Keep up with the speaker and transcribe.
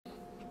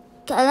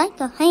I like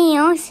the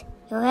hands.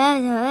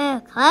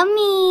 Call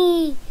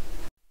me.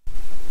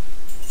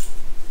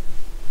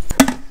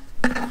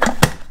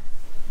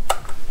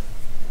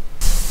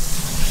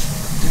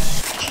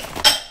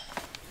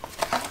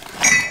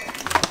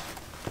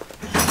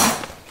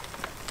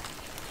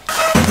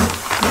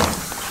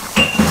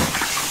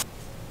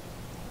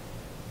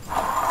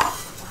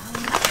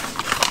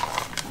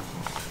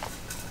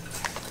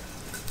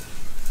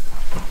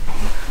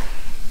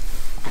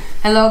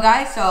 Hello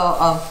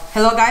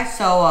guys,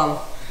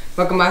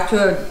 welcome back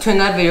to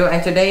another video,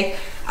 and today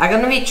I'm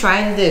gonna be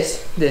trying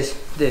this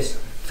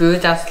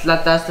food that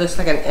looks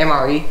like an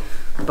MRE,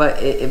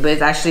 but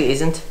it actually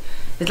isn't.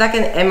 It's like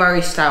an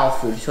MRE style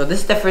food. So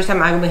this is the first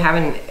time I'm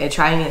gonna be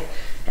trying an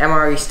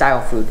MRE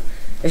style food.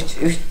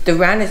 The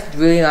brand is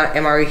really not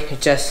MRE,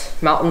 it's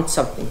just Mountain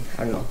something,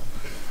 I don't know.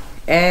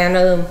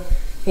 And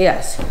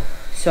yes,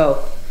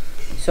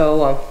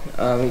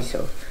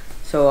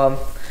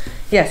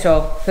 yeah,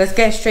 so let's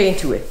get straight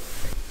into it.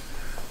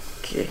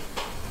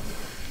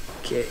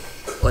 Okay,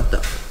 what the?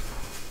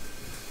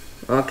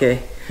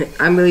 Okay,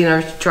 I'm really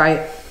nervous to try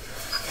it,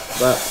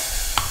 but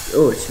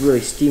oh, it's really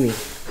steamy.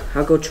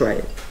 I'll go try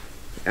it.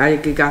 I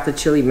got the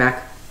chili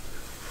mac.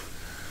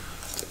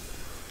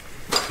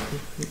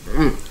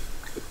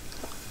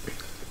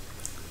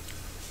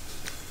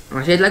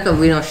 It tastes like a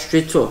Wiener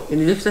Schnitzel.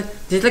 It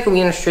tastes like a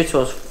Wiener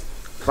Schnitzel's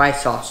fried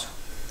sauce.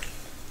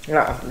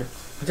 Yeah, it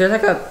tastes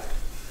like a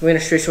Wiener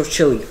Schnitzel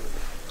chili.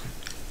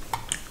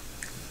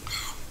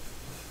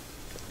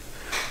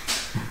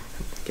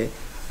 Okay.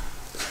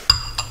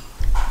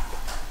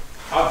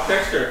 Hot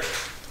texture.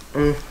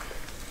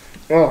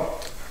 Oh.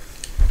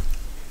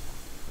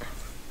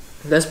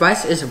 The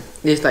spice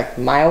is like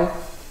mild,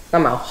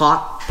 not mild,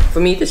 hot. For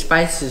me, the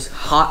spice is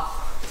hot,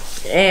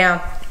 and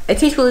it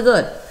tastes really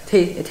good.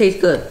 It tastes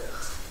good.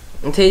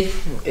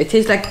 It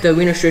tastes like the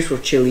Wiener Schnitzel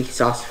chili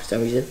sauce for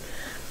some reason,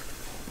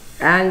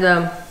 and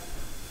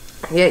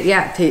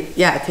yeah,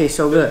 it tastes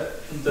so good.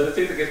 Does it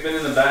taste like it's been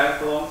in the bag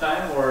for a long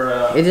time, or?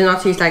 It did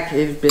not taste like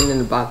it's been in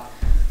the bag.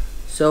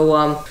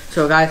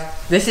 So guys,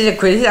 this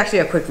is actually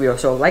a quick video.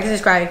 So like and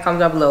subscribe,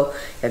 comment down below.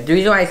 Yeah, the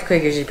reason why it's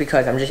quick is just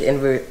because I'm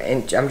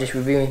just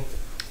reviewing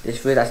this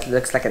food that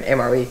looks like an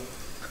MRE.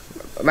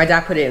 My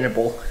dad put it in a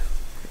bowl,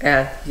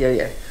 and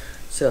yeah.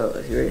 So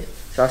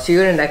I'll see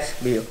you in the next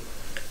video.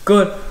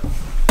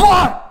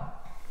 Goodbye.